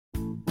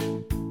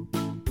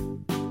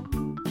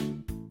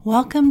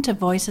Welcome to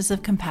Voices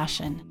of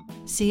Compassion,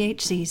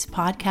 CHC's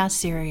podcast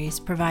series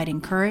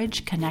providing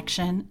courage,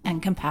 connection,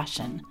 and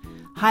compassion,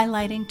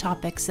 highlighting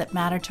topics that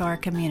matter to our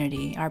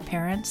community, our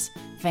parents,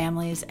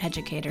 families,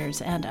 educators,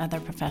 and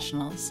other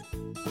professionals.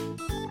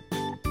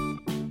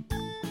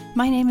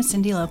 My name is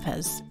Cindy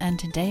Lopez, and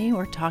today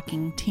we're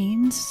talking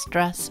teens,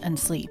 stress, and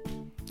sleep.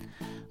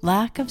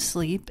 Lack of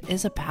sleep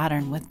is a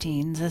pattern with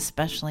teens,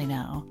 especially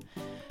now.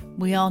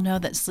 We all know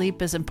that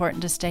sleep is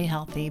important to stay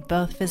healthy,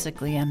 both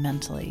physically and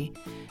mentally.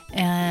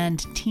 And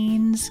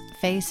teens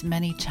face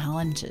many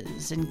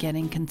challenges in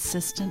getting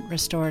consistent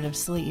restorative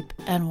sleep,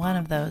 and one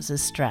of those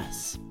is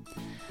stress.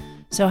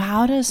 So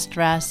how does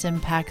stress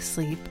impact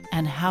sleep,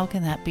 and how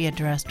can that be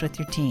addressed with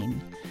your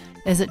teen?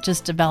 Is it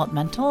just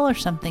developmental or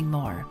something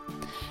more?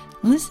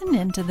 Listen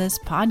into this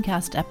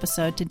podcast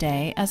episode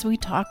today as we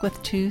talk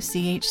with two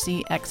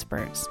CHC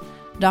experts,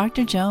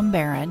 Dr. Joan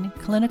Barron,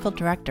 Clinical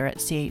Director at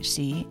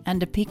CHC, and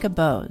Deepika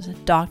Bose,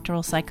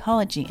 Doctoral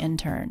Psychology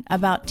Intern,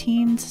 about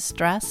teens'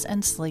 stress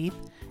and sleep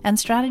and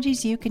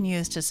strategies you can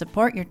use to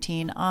support your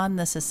teen on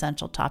this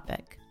essential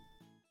topic.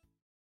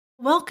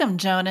 Welcome,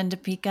 Joan and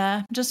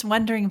Deepika. Just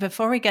wondering,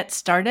 before we get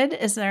started,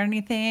 is there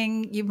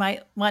anything you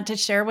might want to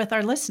share with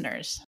our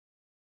listeners?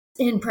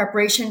 In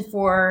preparation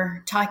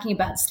for talking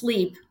about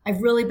sleep,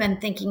 I've really been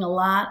thinking a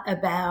lot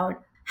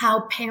about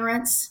how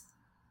parents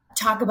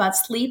talk about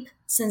sleep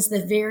since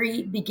the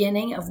very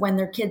beginning of when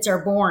their kids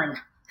are born.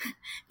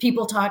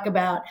 People talk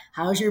about,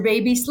 how's your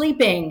baby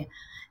sleeping?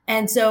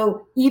 And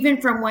so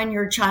even from when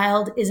your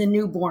child is a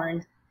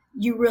newborn,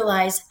 you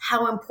realize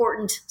how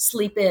important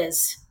sleep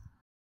is.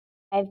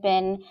 I've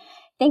been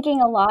thinking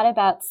a lot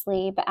about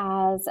sleep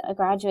as a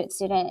graduate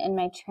student in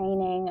my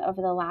training over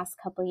the last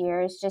couple of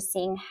years, just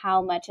seeing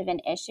how much of an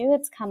issue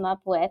it's come up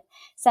with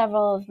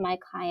several of my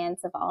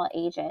clients of all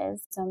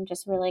ages. So I'm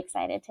just really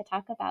excited to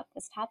talk about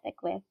this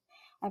topic with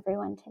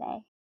everyone today.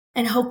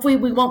 And hopefully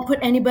we won't put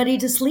anybody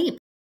to sleep.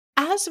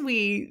 As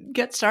we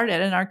get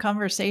started in our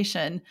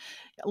conversation,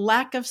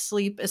 lack of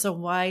sleep is a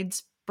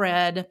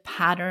widespread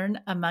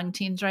pattern among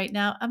teens right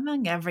now,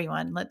 among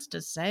everyone, let's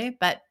just say,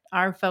 but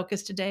our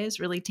focus today is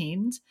really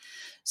teens.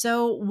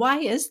 So why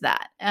is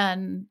that?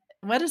 And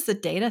what does the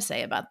data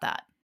say about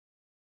that?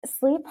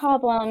 Sleep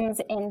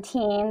problems in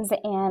teens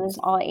and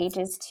all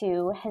ages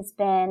too has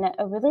been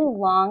a really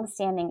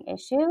long-standing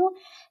issue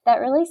that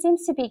really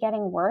seems to be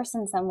getting worse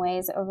in some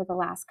ways over the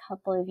last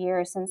couple of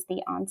years since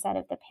the onset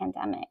of the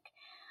pandemic.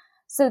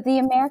 So the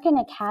American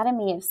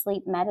Academy of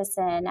Sleep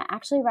Medicine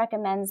actually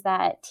recommends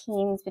that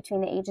teens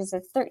between the ages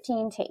of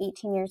 13 to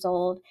 18 years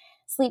old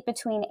sleep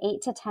between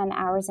 8 to 10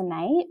 hours a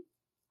night.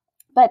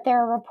 But there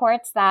are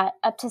reports that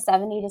up to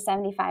 70 to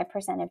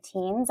 75% of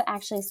teens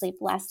actually sleep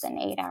less than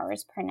 8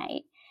 hours per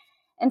night.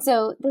 And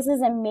so this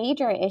is a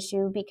major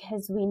issue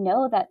because we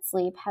know that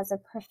sleep has a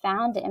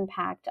profound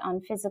impact on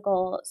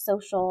physical,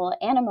 social,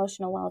 and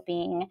emotional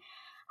well-being,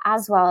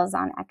 as well as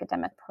on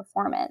academic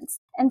performance.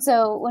 And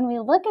so when we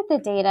look at the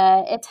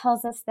data, it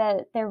tells us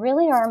that there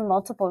really are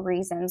multiple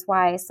reasons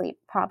why sleep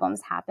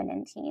problems happen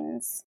in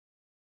teens.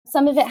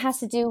 Some of it has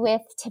to do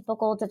with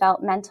typical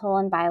developmental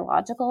and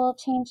biological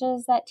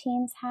changes that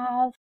teens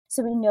have.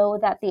 So we know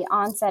that the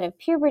onset of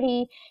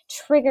puberty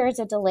triggers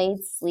a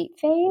delayed sleep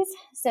phase.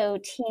 So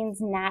teens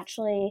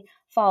naturally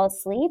fall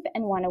asleep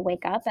and want to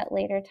wake up at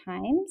later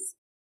times.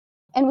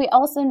 And we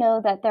also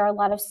know that there are a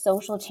lot of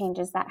social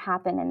changes that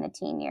happen in the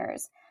teen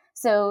years.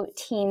 So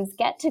teens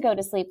get to go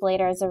to sleep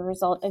later as a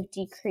result of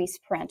decreased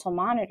parental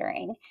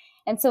monitoring.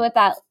 And so with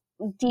that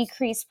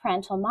decreased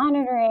parental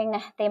monitoring,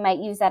 they might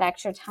use that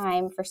extra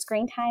time for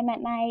screen time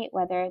at night,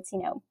 whether it's,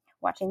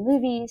 watching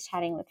movies,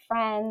 chatting with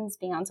friends,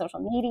 being on social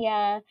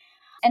media.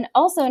 And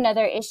also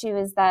another issue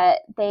is that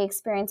they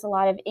experience a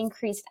lot of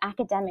increased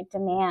academic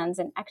demands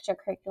and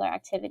extracurricular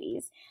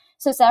activities.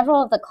 So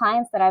several of the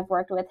clients that I've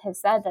worked with have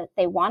said that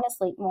they want to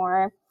sleep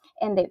more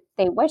and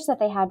they wish that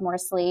they had more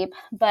sleep,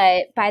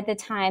 but by the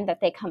time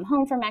that they come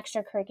home from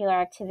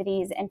extracurricular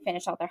activities and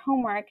finish all their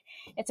homework,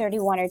 it's already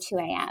 1 or 2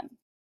 a.m.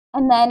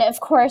 And then, of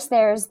course,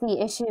 there's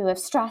the issue of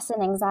stress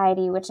and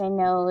anxiety, which I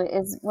know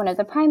is one of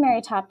the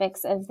primary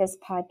topics of this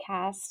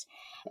podcast.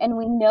 And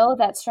we know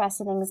that stress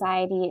and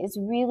anxiety is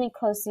really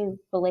closely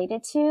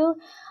related to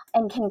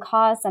and can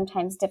cause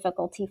sometimes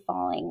difficulty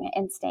falling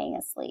and staying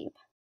asleep.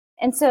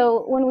 And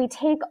so when we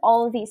take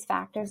all of these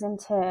factors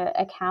into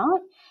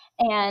account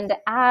and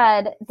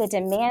add the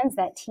demands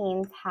that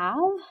teens have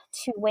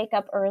to wake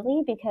up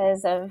early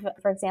because of,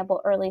 for example,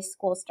 early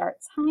school start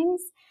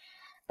times,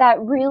 that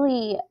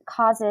really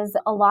causes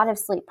a lot of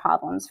sleep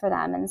problems for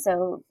them. And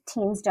so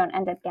teens don't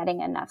end up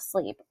getting enough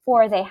sleep,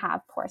 or they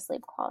have poor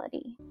sleep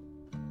quality.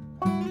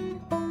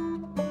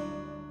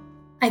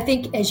 I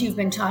think as you've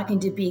been talking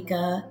to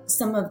Deepika,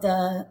 some of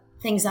the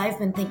things I've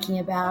been thinking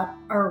about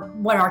are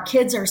what our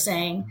kids are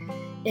saying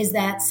is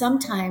that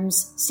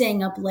sometimes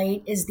staying up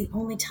late is the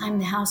only time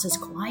the house is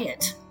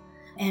quiet.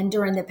 And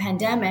during the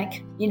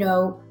pandemic,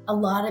 a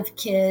lot of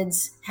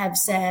kids have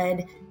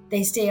said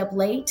they stay up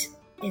late,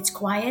 it's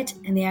quiet,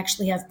 and they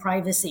actually have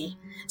privacy.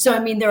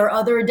 So, there are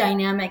other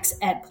dynamics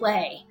at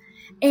play.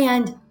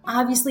 And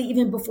obviously,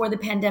 even before the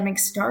pandemic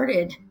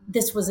started,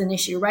 this was an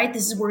issue, right?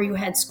 This is where you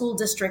had school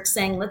districts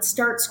saying, let's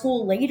start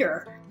school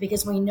later,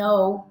 because we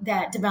know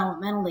that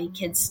developmentally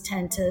kids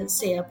tend to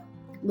stay up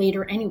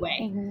later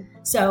anyway.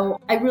 So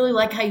I really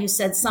like how you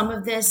said some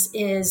of this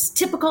is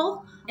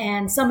typical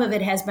and some of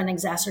it has been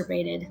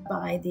exacerbated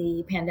by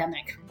the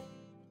pandemic.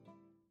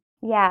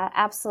 Yeah,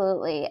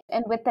 absolutely.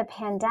 And with the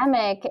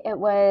pandemic, it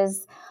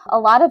was a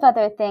lot of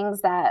other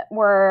things that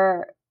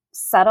were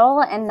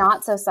subtle and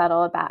not so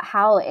subtle about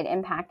how it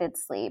impacted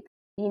sleep.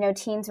 You know,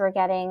 teens were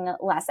getting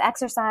less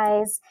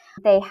exercise.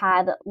 They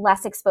had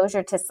less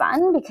exposure to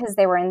sun because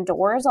they were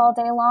indoors all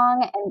day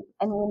long.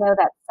 And we know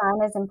that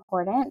sun is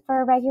important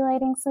for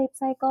regulating sleep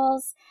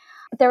cycles.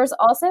 There was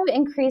also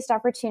increased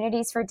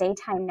opportunities for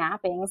daytime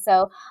napping.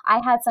 So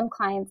I had some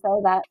clients say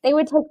that they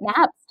would take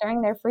naps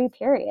during their free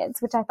periods,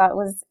 which I thought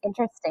was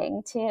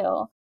interesting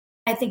too.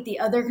 I think the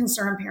other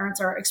concern parents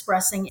are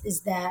expressing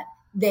is that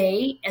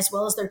they, as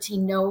well as their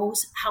teen,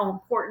 knows how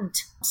important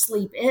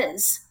sleep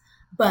is.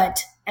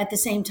 But at the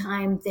same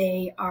time,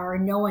 they are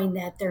knowing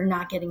that they're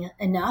not getting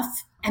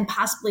enough. And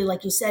possibly,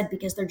 like you said,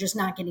 because they're just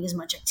not getting as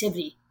much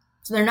activity.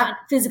 So they're not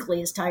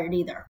physically as tired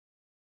either.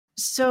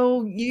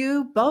 So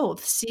you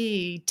both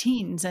see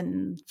teens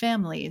and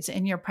families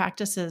in your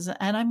practices,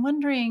 and I'm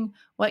wondering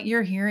what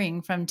you're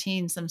hearing from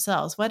teens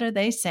themselves. What are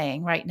they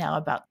saying right now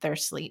about their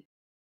sleep?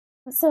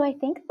 So I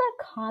think the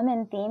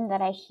common theme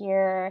that I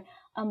hear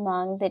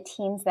among the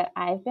teens that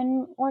I've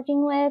been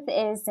working with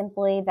is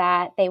simply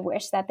that they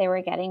wish that they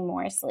were getting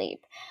more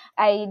sleep.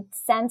 I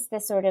sense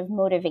this sort of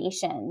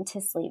motivation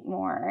to sleep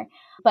more,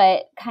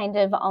 but kind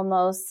of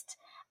almost,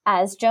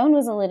 as Joan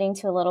was alluding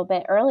to a little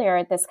bit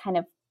earlier, this kind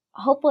of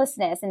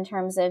hopelessness in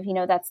terms of, you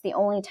know, that's the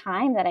only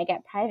time that I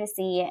get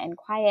privacy and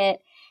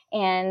quiet.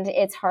 And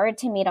it's hard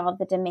to meet all of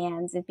the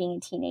demands of being a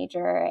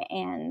teenager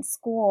and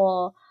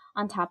school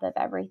on top of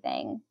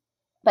everything.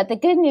 But the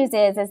good news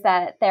is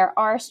that there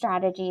are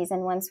strategies,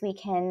 and once we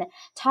can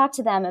talk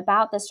to them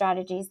about the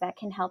strategies that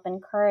can help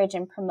encourage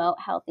and promote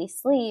healthy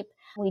sleep,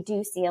 we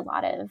do see a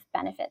lot of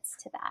benefits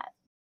to that.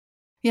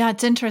 Yeah,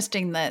 it's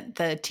interesting that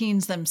the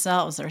teens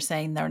themselves are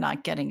saying they're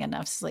not getting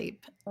enough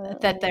sleep,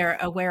 that they're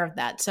aware of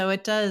that. So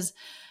it does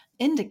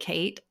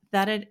indicate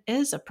that it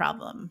is a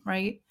problem,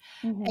 right?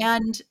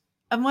 And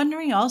I'm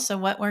wondering also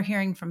what we're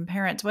hearing from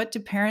parents. What do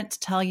parents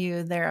tell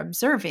you they're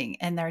observing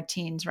in their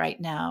teens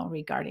right now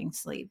regarding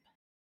sleep?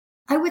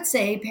 I would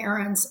say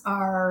parents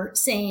are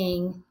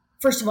saying,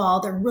 first of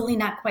all, they're really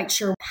not quite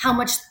sure how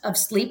much of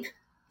sleep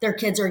their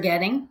kids are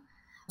getting.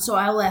 So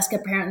I'll ask a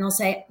parent and they'll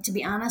say, to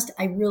be honest,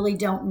 I really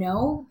don't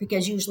know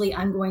because usually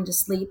I'm going to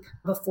sleep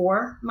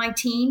before my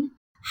teen.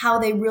 How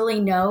they really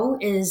know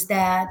is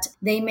that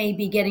they may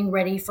be getting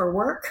ready for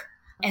work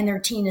and their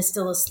teen is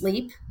still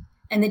asleep,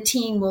 and the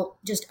teen will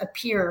just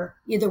appear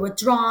either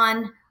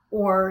withdrawn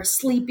or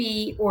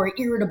sleepy or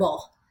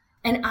irritable.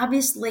 And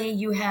obviously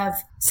you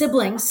have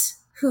siblings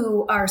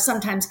who are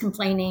sometimes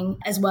complaining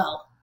as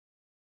well.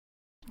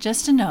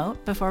 Just a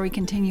note before we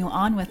continue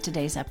on with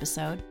today's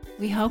episode,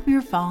 we hope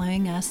you're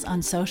following us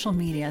on social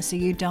media so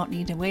you don't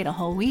need to wait a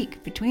whole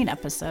week between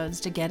episodes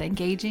to get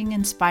engaging,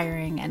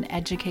 inspiring, and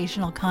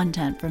educational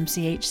content from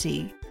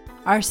CHC.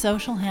 Our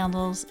social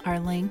handles are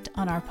linked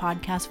on our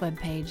podcast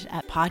webpage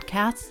at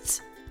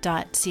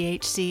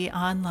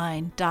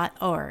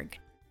podcasts.chconline.org.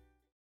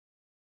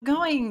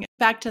 Going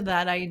back to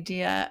that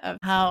idea of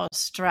how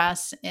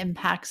stress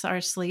impacts our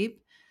sleep,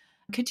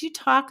 could you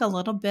talk a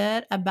little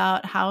bit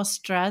about how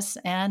stress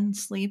and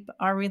sleep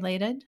are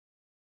related?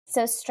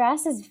 So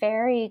stress is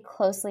very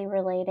closely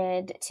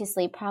related to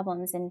sleep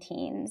problems in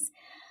teens.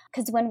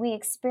 Because when we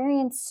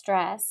experience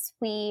stress,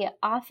 we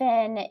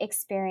often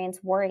experience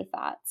worry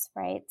thoughts,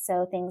 right?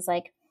 So things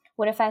like,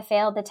 what if I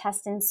failed the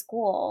test in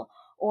school?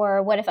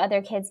 Or what if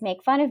other kids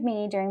make fun of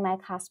me during my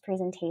class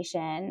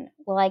presentation?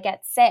 Will I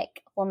get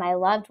sick? Will my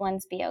loved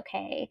ones be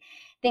okay?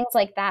 Things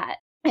like that.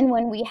 And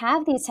when we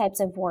have these types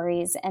of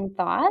worries and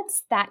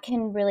thoughts, that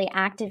can really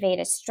activate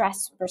a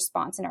stress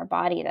response in our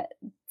body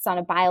that's on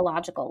a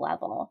biological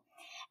level.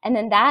 And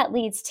then that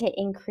leads to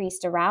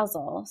increased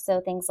arousal. So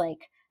things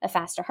like a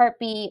faster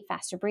heartbeat,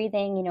 faster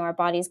breathing, you know, our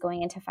body's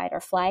going into fight or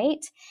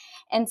flight.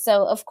 And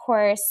so, of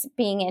course,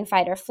 being in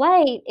fight or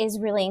flight is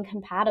really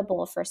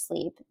incompatible for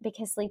sleep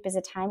because sleep is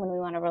a time when we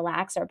want to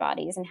relax our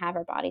bodies and have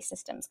our body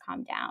systems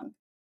calm down.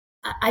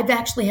 I've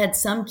actually had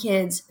some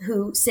kids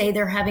who say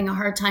they're having a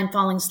hard time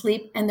falling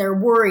asleep and they're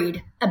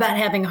worried about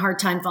having a hard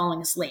time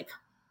falling asleep,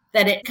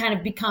 that it kind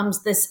of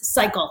becomes this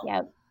cycle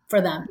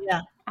for them.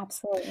 Yeah,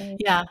 absolutely.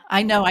 Yeah,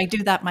 I know. I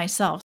do that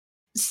myself.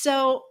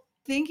 So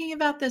thinking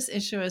about this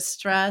issue of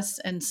stress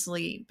and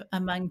sleep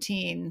among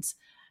teens,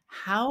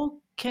 how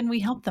can we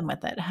help them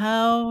with it?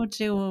 How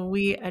do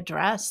we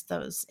address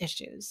those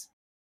issues?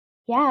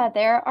 Yeah,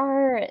 there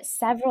are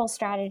several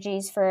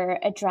strategies for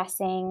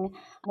addressing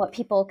what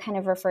people kind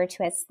of refer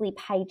to as sleep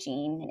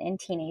hygiene in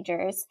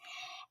teenagers.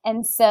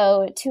 And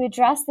so to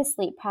address the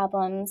sleep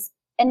problems,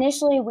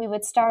 Initially, we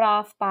would start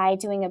off by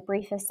doing a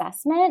brief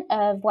assessment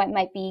of what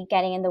might be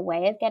getting in the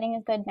way of getting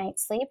a good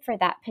night's sleep for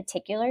that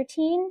particular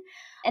teen.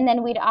 And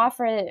then we'd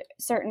offer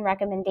certain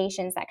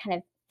recommendations that kind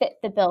of fit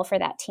the bill for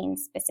that teen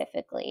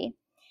specifically.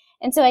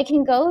 And so I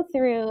can go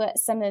through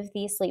some of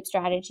these sleep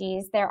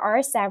strategies. There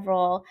are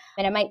several,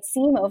 and it might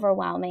seem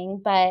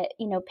overwhelming, but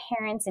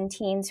parents and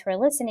teens who are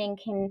listening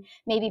can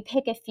maybe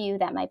pick a few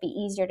that might be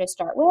easier to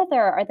start with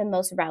or are the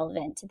most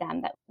relevant to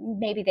them that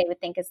maybe they would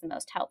think is the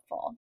most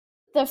helpful.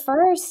 The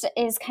first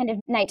is kind of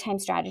nighttime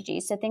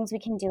strategies, so things we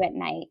can do at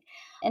night.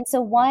 And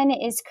so one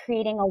is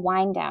creating a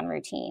wind down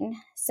routine.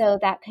 So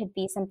that could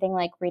be something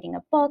like reading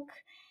a book,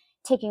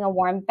 taking a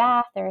warm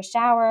bath or a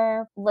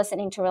shower,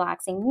 listening to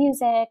relaxing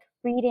music,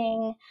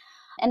 reading,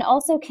 and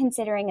also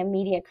considering a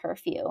media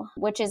curfew,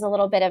 which is a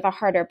little bit of a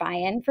harder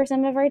buy-in for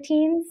some of our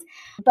teens.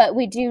 But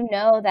we do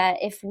know that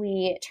if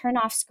we turn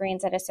off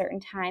screens at a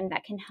certain time,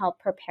 that can help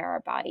prepare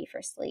our body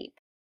for sleep.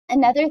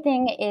 Another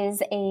thing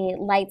is a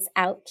lights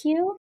out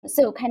cue.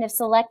 So kind of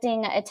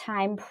selecting a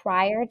time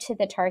prior to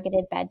the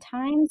targeted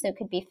bedtime. So it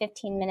could be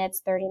 15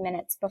 minutes, 30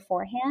 minutes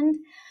beforehand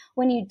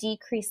when you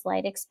decrease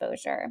light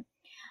exposure.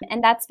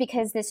 And that's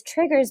because this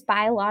triggers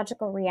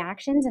biological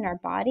reactions in our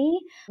body,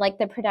 like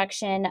the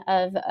production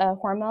of a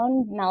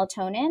hormone,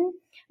 melatonin,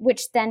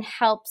 which then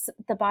helps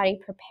the body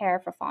prepare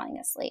for falling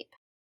asleep.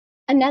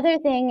 Another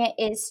thing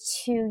is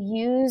to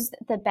use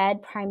the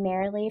bed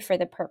primarily for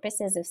the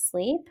purposes of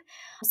sleep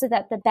so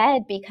that the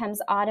bed becomes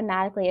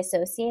automatically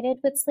associated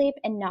with sleep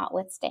and not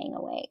with staying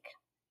awake.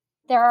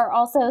 There are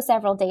also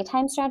several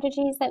daytime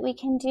strategies that we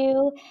can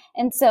do.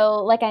 And so,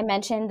 like I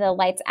mentioned, the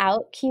lights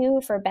out cue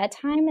for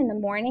bedtime. In the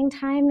morning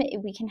time,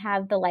 we can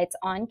have the lights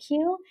on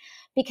cue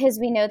because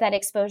we know that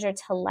exposure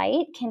to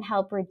light can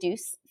help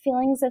reduce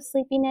feelings of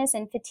sleepiness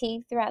and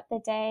fatigue throughout the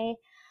day.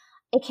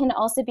 It can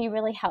also be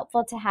really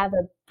helpful to have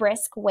a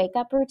brisk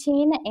wake-up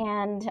routine,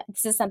 and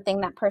this is something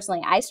that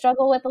personally I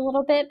struggle with a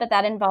little bit, but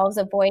that involves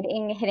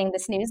avoiding hitting the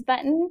snooze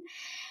button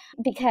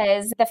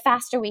because the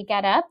faster we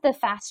get up, the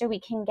faster we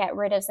can get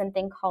rid of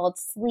something called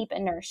sleep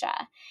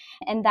inertia,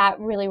 and that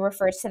really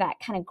refers to that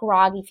kind of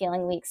groggy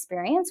feeling we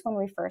experience when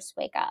we first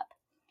wake up.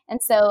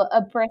 And so a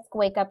brisk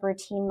wake-up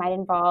routine might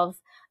involve,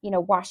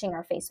 washing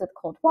our face with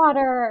cold water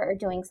or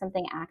doing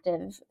something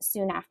active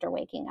soon after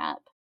waking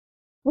up.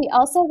 We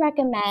also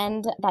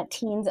recommend that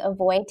teens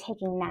avoid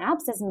taking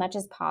naps as much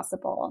as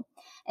possible.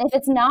 And if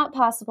it's not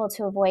possible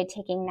to avoid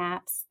taking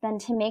naps, then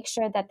to make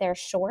sure that they're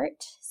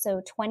short,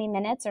 so 20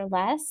 minutes or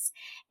less,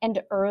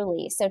 and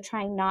early, so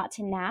trying not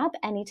to nap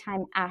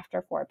anytime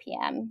after 4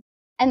 p.m.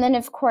 And then,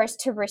 of course,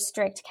 to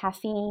restrict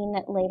caffeine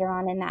later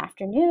on in the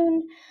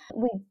afternoon.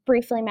 We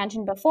briefly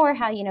mentioned before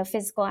how,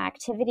 physical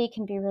activity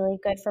can be really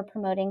good for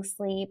promoting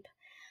sleep.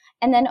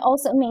 And then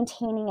also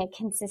maintaining a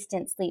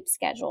consistent sleep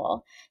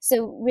schedule.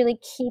 So really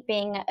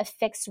keeping a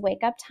fixed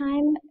wake up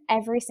time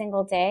every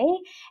single day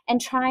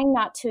and trying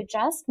not to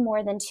adjust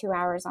more than 2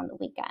 hours on the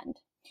weekend.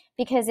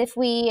 Because if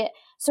we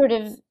sort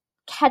of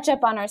catch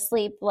up on our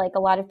sleep, like a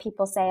lot of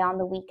people say on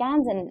the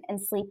weekends and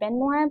sleep in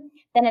more,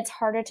 then it's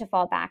harder to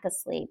fall back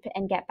asleep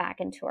and get back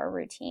into our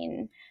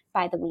routine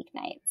by the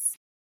weeknights.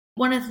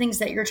 One of the things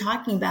that you're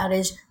talking about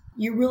is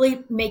you're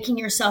really making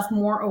yourself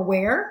more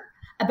aware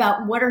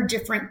about what are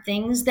different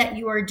things that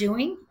you are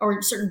doing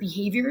or certain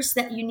behaviors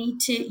that you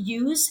need to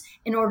use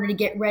in order to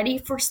get ready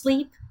for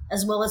sleep,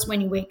 as well as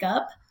when you wake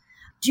up.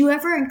 Do you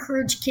ever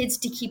encourage kids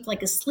to keep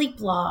like a sleep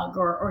log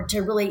or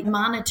to really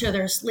monitor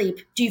their sleep?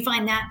 Do you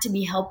find that to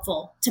be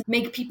helpful to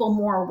make people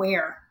more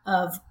aware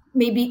of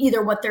maybe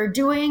either what they're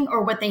doing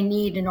or what they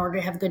need in order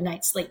to have a good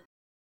night's sleep?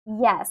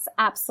 Yes,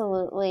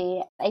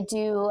 absolutely. I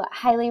do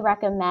highly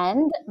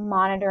recommend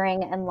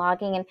monitoring and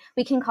logging, and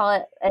we can call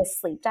it a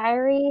sleep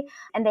diary.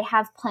 And they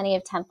have plenty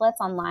of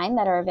templates online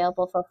that are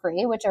available for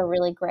free, which are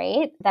really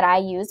great, that I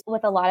use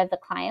with a lot of the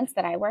clients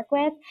that I work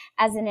with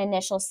as an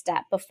initial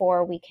step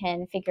before we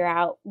can figure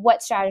out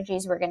what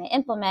strategies we're going to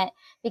implement,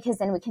 because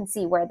then we can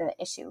see where the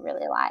issue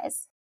really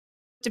lies.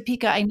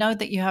 Deepika, I know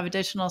that you have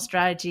additional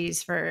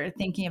strategies for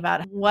thinking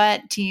about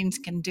what teens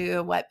can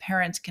do, what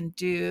parents can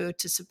do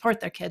to support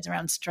their kids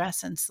around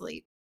stress and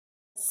sleep.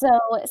 So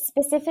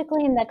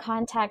specifically in the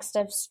context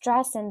of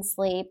stress and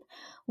sleep,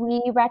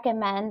 we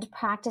recommend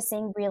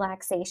practicing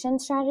relaxation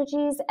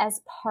strategies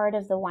as part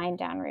of the wind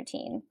down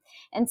routine.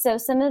 And so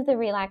some of the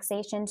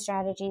relaxation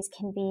strategies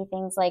can be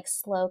things like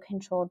slow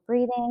controlled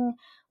breathing,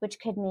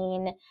 which could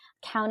mean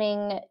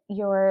counting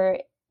your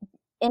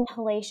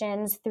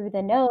inhalations through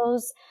the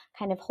nose,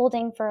 kind of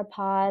holding for a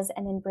pause,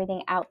 and then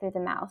breathing out through the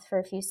mouth for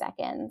a few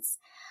seconds.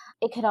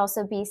 It could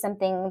also be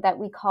something that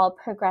we call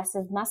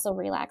progressive muscle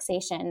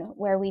relaxation,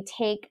 where we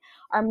take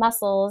our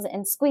muscles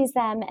and squeeze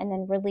them and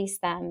then release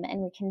them.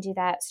 And we can do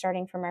that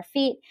starting from our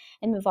feet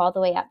and move all the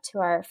way up to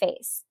our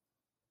face.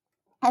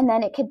 And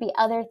then it could be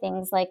other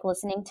things like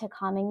listening to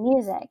calming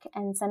music.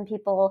 And some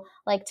people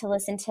like to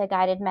listen to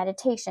guided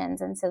meditations.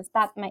 And so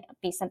that might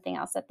be something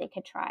else that they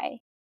could try.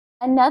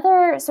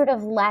 Another sort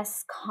of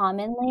less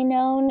commonly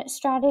known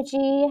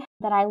strategy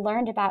that I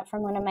learned about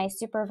from one of my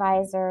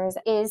supervisors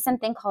is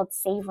something called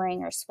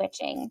savoring or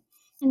switching.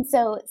 And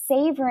so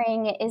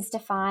savoring is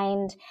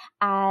defined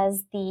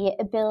as the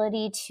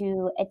ability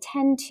to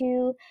attend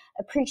to,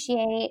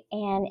 appreciate,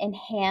 and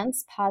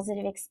enhance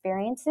positive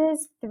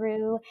experiences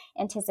through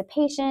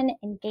anticipation,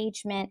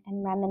 engagement,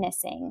 and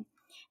reminiscing.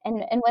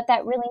 And what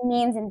that really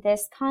means in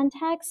this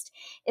context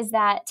is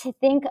that to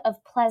think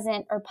of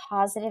pleasant or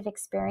positive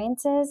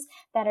experiences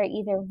that are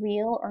either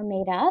real or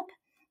made up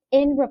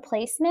in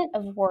replacement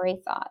of worry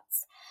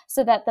thoughts,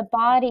 so that the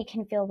body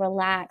can feel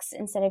relaxed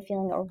instead of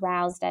feeling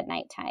aroused at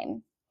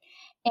nighttime.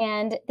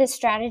 And this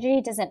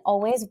strategy doesn't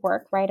always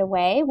work right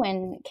away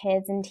when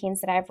kids and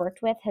teens that I've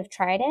worked with have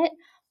tried it.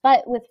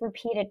 But with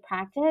repeated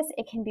practice,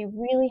 it can be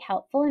really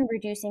helpful in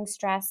reducing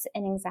stress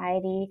and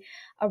anxiety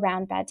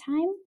around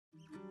bedtime.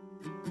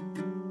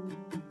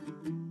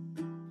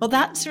 Well,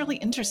 that's really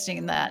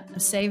interesting,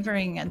 that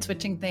savoring and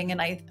switching thing.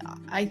 And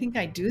I think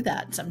I do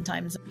that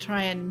sometimes.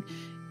 Try and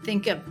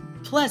think of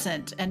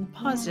pleasant and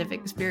positive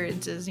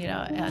experiences,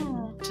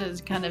 and to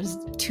kind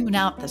of tune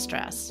out the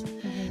stress.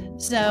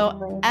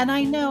 So, and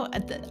I know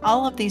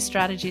all of these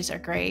strategies are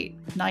great.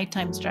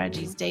 Nighttime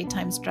strategies,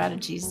 daytime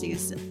strategies,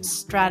 these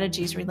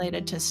strategies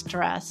related to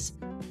stress.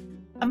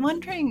 I'm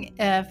wondering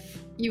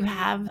if you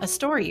have a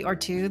story or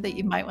two that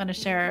you might want to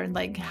share,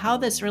 like how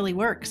this really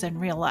works in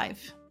real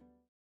life.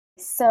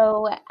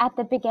 So at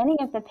the beginning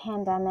of the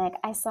pandemic,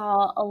 I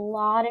saw a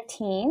lot of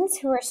teens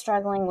who are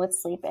struggling with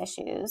sleep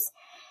issues.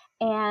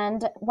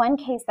 And one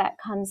case that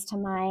comes to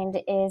mind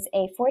is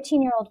a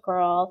 14-year-old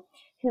girl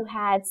who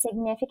had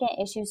significant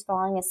issues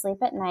falling asleep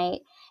at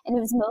night. And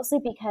it was mostly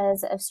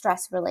because of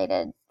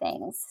stress-related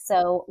things.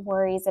 So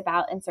worries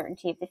about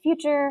uncertainty of the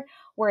future,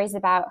 worries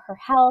about her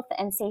health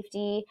and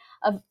safety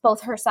of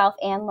both herself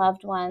and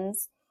loved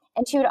ones.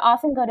 And she would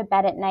often go to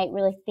bed at night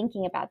really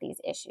thinking about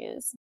these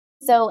issues.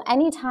 So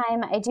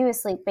anytime I do a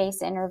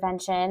sleep-based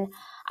intervention,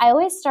 I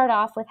always start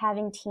off with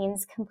having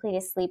teens complete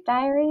a sleep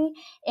diary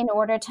in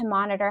order to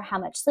monitor how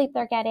much sleep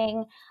they're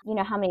getting,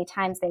 how many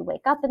times they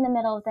wake up in the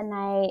middle of the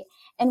night,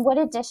 and what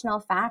additional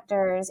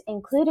factors,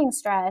 including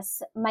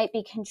stress, might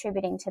be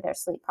contributing to their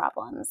sleep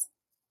problems.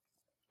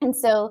 And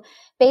so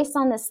based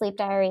on the sleep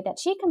diary that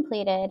she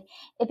completed,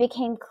 it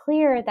became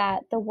clear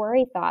that the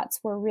worry thoughts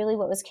were really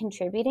what was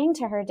contributing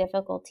to her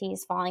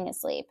difficulties falling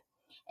asleep.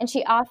 And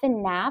she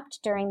often napped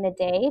during the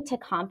day to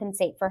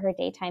compensate for her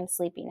daytime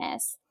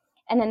sleepiness.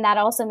 And then that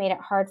also made it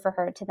hard for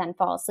her to then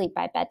fall asleep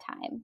by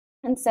bedtime.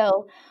 And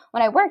so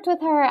when I worked with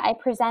her, I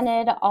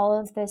presented all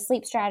of the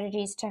sleep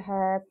strategies to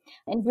her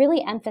and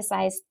really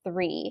emphasized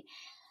 3.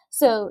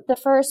 So the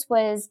first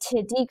was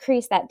to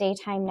decrease that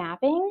daytime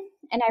napping.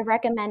 And I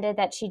recommended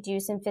that she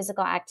do some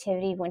physical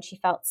activity when she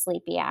felt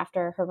sleepy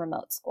after her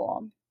remote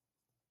school.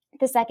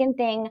 The second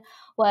thing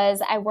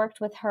was I worked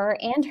with her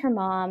and her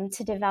mom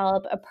to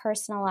develop a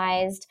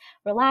personalized,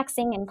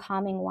 relaxing and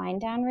calming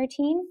wind down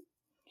routine.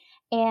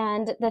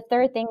 And the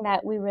third thing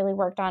that we really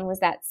worked on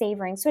was that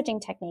savoring switching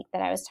technique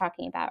that I was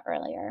talking about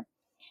earlier.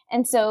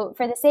 And so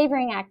for the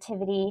savoring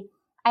activity,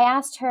 I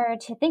asked her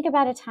to think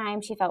about a time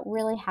she felt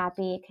really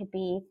happy. It could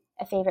be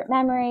a favorite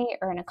memory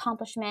or an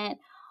accomplishment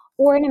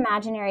or an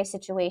imaginary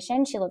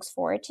situation she looks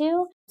forward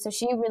to. So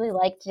she really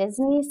liked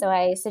Disney, so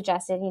I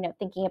suggested,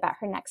 thinking about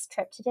her next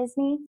trip to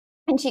Disney.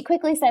 And she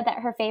quickly said that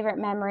her favorite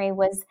memory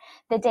was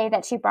the day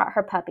that she brought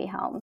her puppy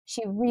home.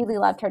 She really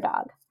loved her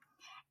dog.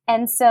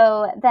 And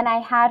so then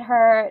I had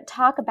her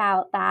talk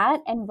about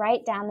that and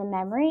write down the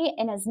memory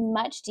in as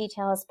much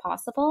detail as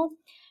possible,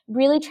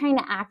 really trying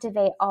to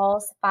activate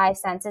all 5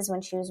 senses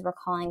when she was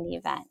recalling the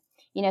event.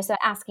 So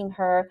asking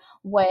her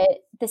what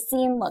the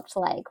scene looked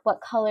like, what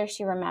color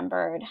she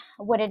remembered,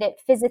 what did it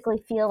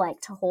physically feel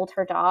like to hold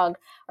her dog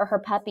or her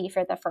puppy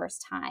for the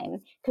first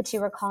time? Could she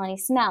recall any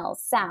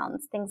smells,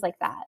 sounds, things like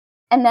that?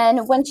 And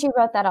then when she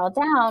wrote that all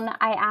down,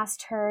 I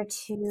asked her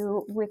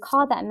to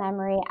recall that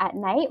memory at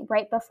night,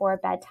 right before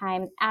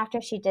bedtime, after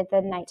she did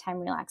the nighttime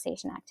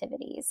relaxation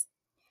activities.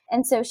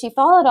 And so she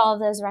followed all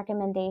of those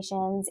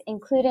recommendations,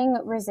 including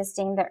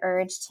resisting the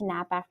urge to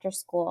nap after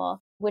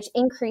school, which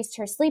increased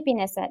her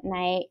sleepiness at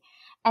night.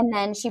 And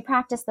then she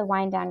practiced the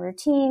wind down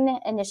routine,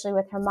 initially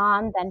with her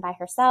mom, then by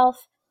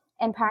herself,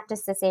 and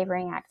practiced the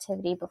savoring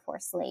activity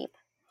before sleep.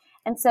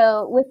 And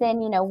so within,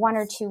 1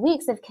 or 2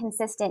 weeks of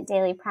consistent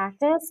daily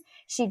practice,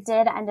 she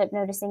did end up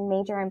noticing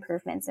major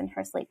improvements in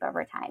her sleep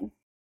over time.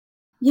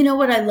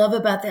 What I love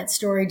about that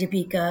story,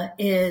 Deepika,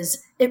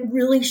 is it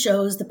really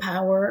shows the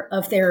power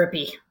of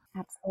therapy.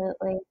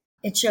 Absolutely.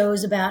 It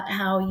shows about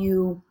how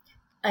you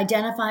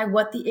identify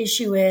what the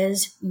issue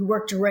is, you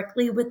work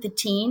directly with the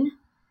teen,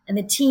 and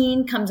the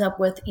teen comes up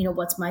with,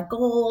 what's my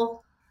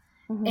goal?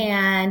 Mm-hmm.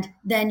 And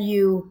then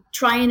you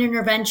try an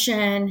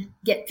intervention,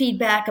 get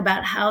feedback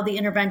about how the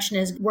intervention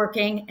is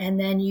working, and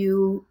then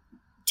you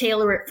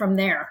tailor it from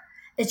there.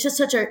 It's just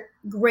such a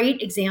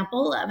great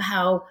example of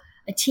how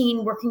a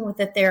teen working with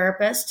a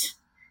therapist,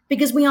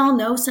 because we all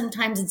know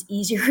sometimes it's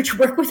easier to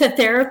work with a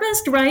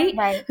therapist, right?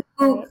 Right.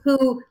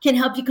 Who can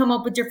help you come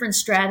up with different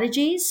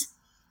strategies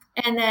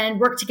and then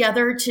work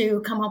together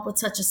to come up with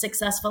such a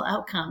successful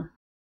outcome.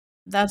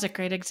 That's a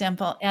great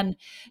example. And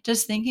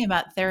just thinking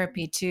about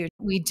therapy too,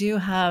 we do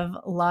have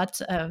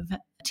lots of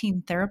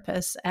teen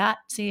therapists at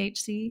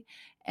CHC.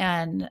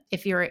 And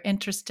if you're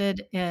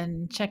interested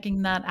in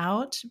checking that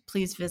out,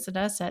 please visit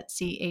us at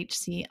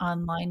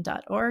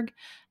chconline.org.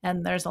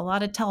 And there's a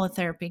lot of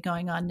teletherapy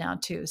going on now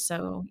too.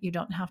 So you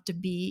don't have to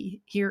be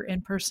here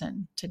in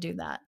person to do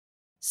that.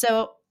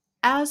 So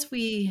as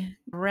we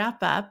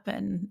wrap up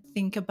and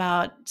think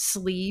about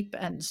sleep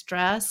and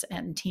stress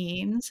and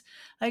teens,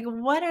 like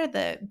what are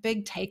the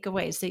big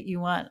takeaways that you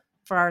want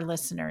for our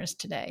listeners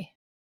today?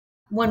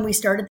 When we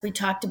started, we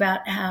talked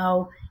about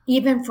how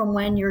even from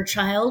when your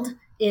child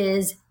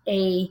is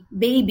a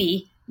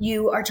baby,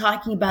 you are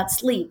talking about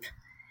sleep.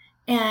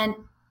 And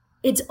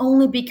it's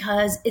only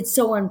because it's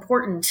so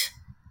important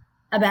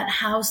about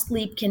how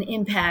sleep can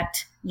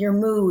impact your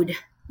mood,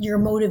 your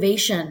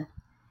motivation,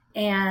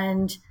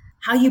 and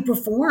how you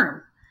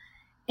perform,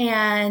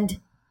 and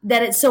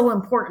that it's so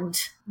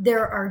important.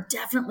 There are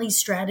definitely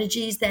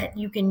strategies that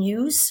you can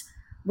use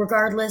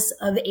regardless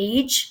of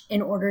age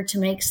in order to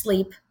make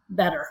sleep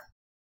better.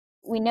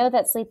 We know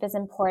that sleep is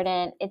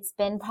important. It's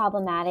been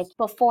problematic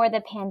before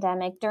the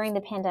pandemic. During the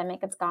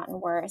pandemic, it's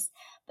gotten worse.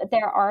 But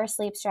there are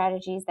sleep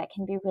strategies that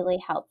can be really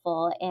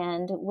helpful.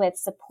 And with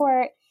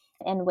support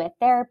and with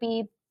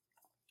therapy,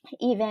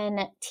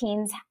 even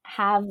teens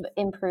have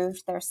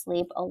improved their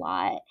sleep a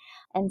lot.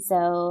 And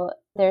so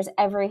there's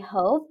every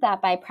hope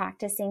that by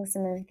practicing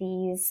some of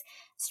these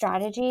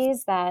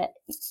strategies that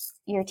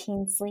your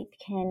teen's sleep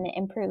can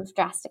improve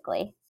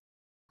drastically.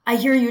 I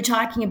hear you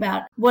talking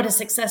about what a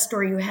success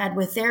story you had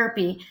with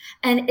therapy.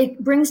 And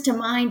it brings to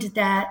mind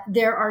that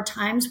there are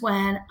times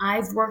when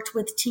I've worked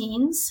with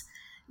teens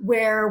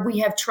where we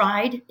have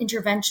tried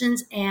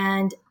interventions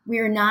and we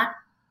are not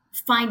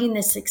finding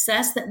the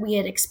success that we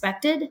had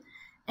expected.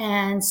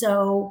 And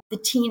so the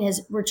teen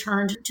has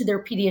returned to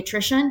their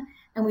pediatrician,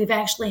 and we've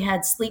actually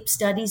had sleep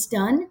studies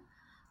done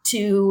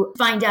to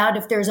find out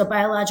if there's a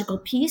biological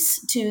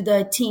piece to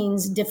the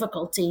teen's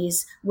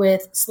difficulties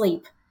with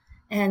sleep.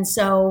 And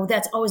so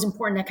that's always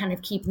important to kind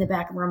of keep in the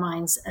back of our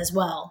minds as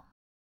well.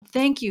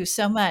 Thank you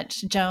so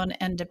much, Joan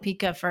and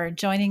Deepika, for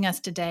joining us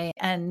today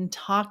and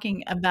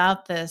talking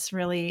about this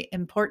really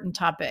important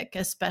topic,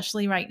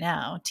 especially right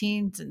now.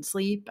 Teens and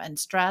sleep and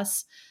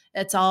stress,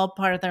 it's all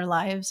part of their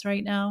lives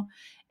right now.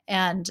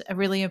 And I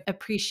really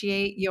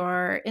appreciate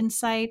your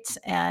insights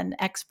and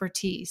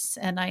expertise.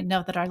 And I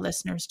know that our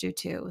listeners do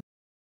too.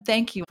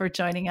 Thank you for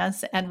joining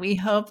us. And we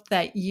hope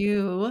that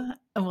you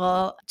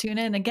will tune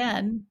in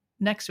again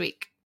next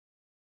week.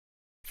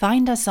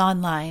 Find us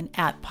online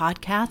at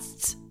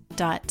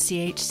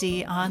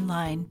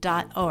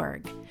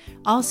podcasts.chconline.org.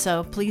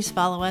 Also, please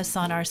follow us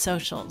on our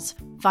socials.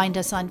 Find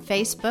us on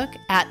Facebook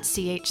at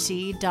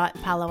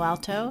chc.palo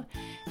alto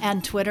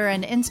and Twitter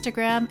and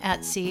Instagram at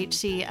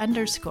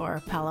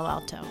chc_Palo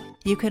Alto.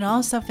 You can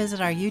also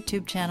visit our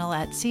YouTube channel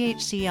at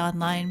CHC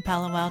Online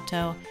Palo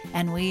Alto,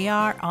 and we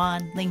are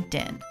on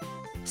LinkedIn.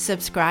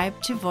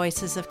 Subscribe to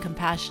Voices of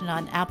Compassion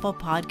on Apple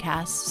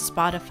Podcasts,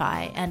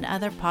 Spotify, and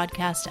other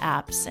podcast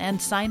apps,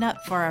 and sign up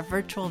for our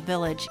Virtual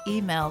Village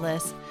email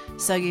list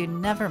so you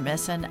never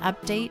miss an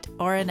update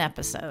or an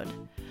episode.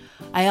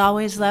 I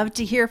always love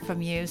to hear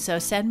from you, so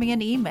send me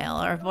an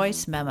email or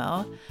voice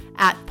memo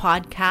at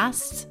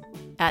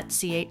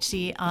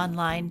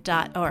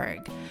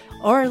podcasts@chconline.org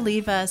or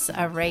leave us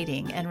a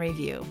rating and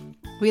review.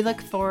 We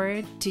look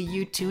forward to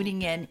you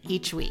tuning in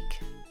each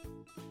week.